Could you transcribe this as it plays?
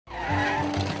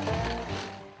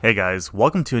Hey guys,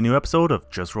 welcome to a new episode of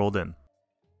Just Rolled In.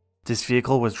 This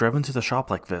vehicle was driven to the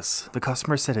shop like this. The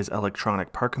customer said his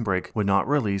electronic parking brake would not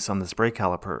release on this brake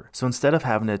caliper, so instead of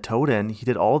having it towed in, he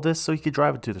did all of this so he could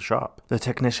drive it to the shop. The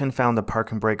technician found the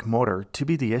parking brake motor to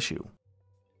be the issue.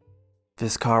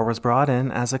 This car was brought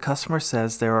in as the customer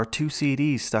says there are two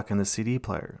CDs stuck in the CD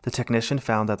player. The technician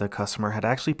found that the customer had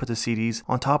actually put the CDs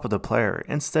on top of the player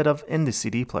instead of in the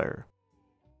CD player.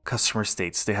 Customer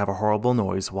states they have a horrible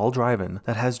noise while driving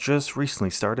that has just recently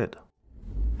started.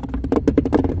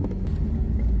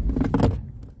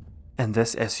 And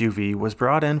this SUV was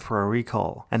brought in for a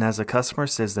recall, and as the customer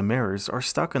says the mirrors are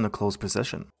stuck in the closed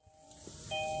position.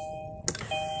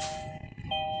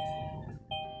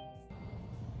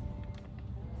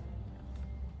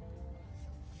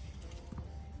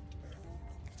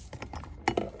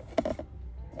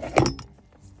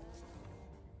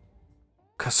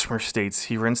 Customer states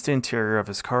he rinsed the interior of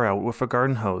his car out with a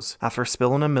garden hose after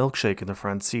spilling a milkshake in the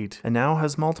front seat and now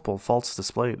has multiple faults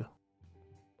displayed.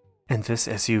 And this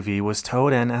SUV was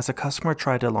towed in as a customer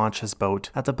tried to launch his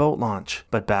boat at the boat launch,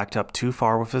 but backed up too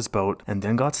far with his boat and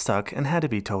then got stuck and had to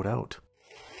be towed out.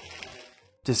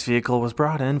 This vehicle was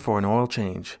brought in for an oil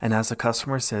change, and as the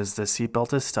customer says the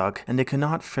seatbelt is stuck and they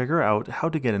cannot figure out how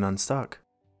to get it unstuck.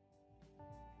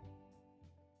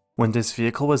 When this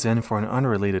vehicle was in for an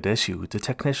unrelated issue, the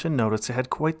technician noticed it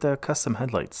had quite the custom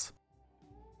headlights.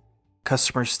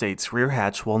 Customer states rear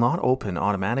hatch will not open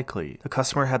automatically. The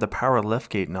customer had the power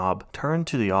liftgate knob turned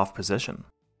to the off position.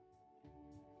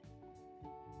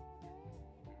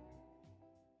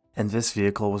 And this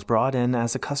vehicle was brought in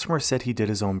as the customer said he did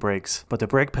his own brakes, but the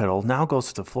brake pedal now goes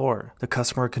to the floor. The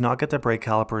customer could not get the brake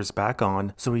calipers back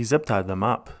on, so he zip tied them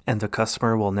up. And the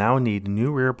customer will now need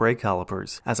new rear brake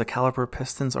calipers, as the caliper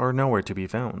pistons are nowhere to be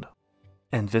found.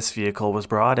 And this vehicle was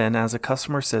brought in as a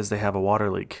customer says they have a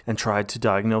water leak and tried to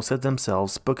diagnose it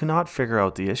themselves but could not figure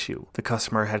out the issue. The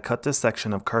customer had cut this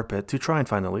section of carpet to try and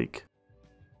find the leak.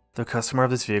 The customer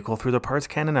of this vehicle threw the parts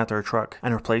cannon at their truck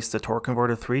and replaced the torque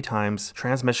converter 3 times,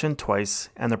 transmission twice,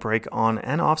 and the brake on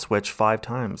and off switch 5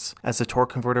 times, as the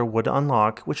torque converter would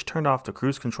unlock, which turned off the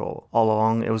cruise control. All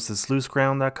along, it was this loose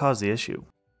ground that caused the issue.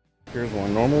 Here's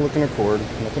one normal looking Accord,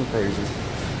 nothing crazy.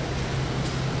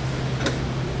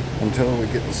 Until we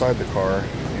get inside the car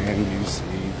and you see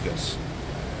this.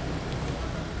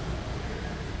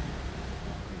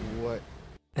 What?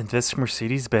 And this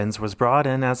Mercedes-Benz was brought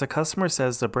in as the customer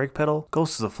says the brake pedal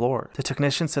goes to the floor. The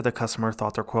technician said the customer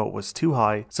thought their quote was too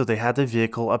high, so they had the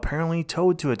vehicle apparently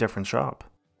towed to a different shop.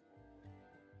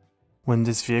 When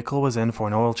this vehicle was in for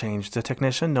an oil change, the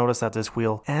technician noticed that this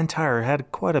wheel and tire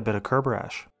had quite a bit of curb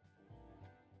rash.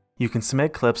 You can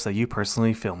submit clips that you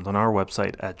personally filmed on our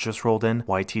website at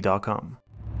justrolledyt.com.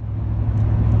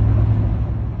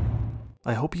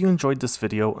 I hope you enjoyed this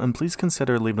video, and please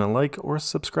consider leaving a like or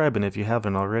subscribing if you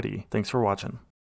haven't already. Thanks for watching.